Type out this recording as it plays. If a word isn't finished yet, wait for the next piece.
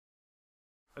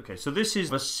Okay, so this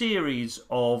is a series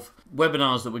of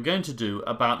webinars that we're going to do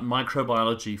about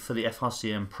microbiology for the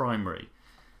FRCEM Primary.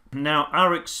 Now,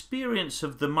 our experience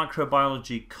of the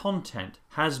microbiology content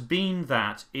has been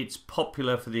that it's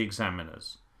popular for the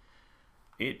examiners.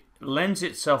 It lends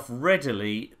itself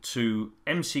readily to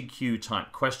MCQ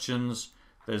type questions.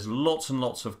 There's lots and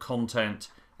lots of content,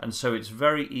 and so it's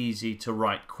very easy to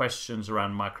write questions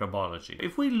around microbiology.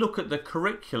 If we look at the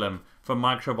curriculum for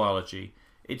microbiology,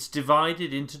 it's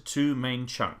divided into two main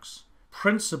chunks.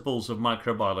 Principles of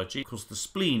microbiology, because the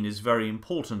spleen is very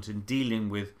important in dealing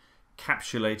with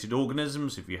capsulated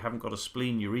organisms. If you haven't got a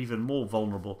spleen, you're even more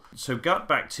vulnerable. So gut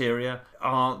bacteria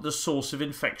are the source of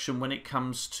infection when it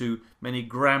comes to many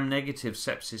gram-negative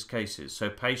sepsis cases, so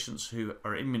patients who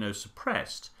are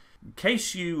immunosuppressed. In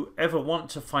case you ever want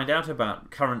to find out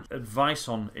about current advice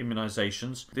on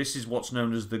immunizations, this is what's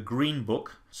known as the Green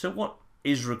Book. So what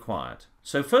is required?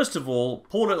 So first of all,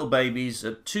 poor little babies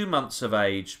at 2 months of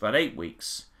age, about 8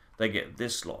 weeks, they get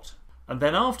this lot. And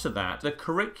then after that, the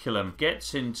curriculum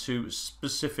gets into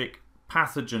specific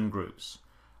pathogen groups.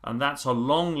 And that's a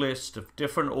long list of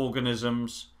different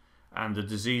organisms and the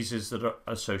diseases that are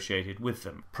associated with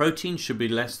them. Protein should be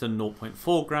less than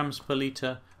 0.4 grams per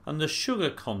litre, and the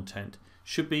sugar content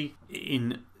should be,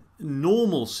 in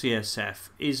normal CSF,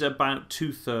 is about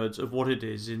 2/3 of what it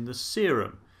is in the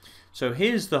serum. So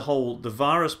here's the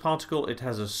virus particle. It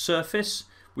has a surface,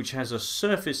 which has a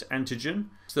surface antigen.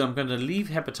 So I'm going to leave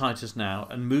hepatitis now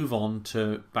and move on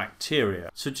to bacteria.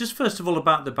 So just first of all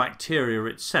about the bacteria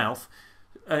itself.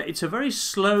 It's a very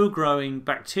slow growing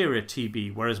bacteria,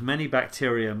 TB, whereas many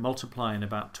bacteria multiply in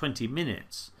about 20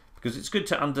 minutes. Because it's good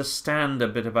to understand a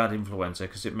bit about influenza,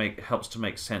 because it helps to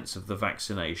make sense of the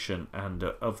vaccination and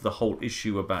of the whole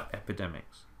issue about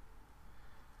epidemics.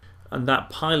 And that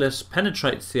pilus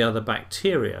penetrates the other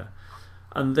bacteria,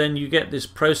 and then you get this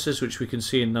process which we can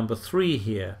see in number 3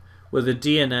 here, where the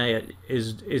DNA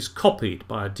is copied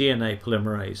by a DNA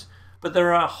polymerase. But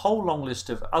there are a whole long list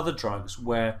of other drugs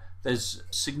where there's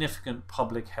significant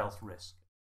public health risk.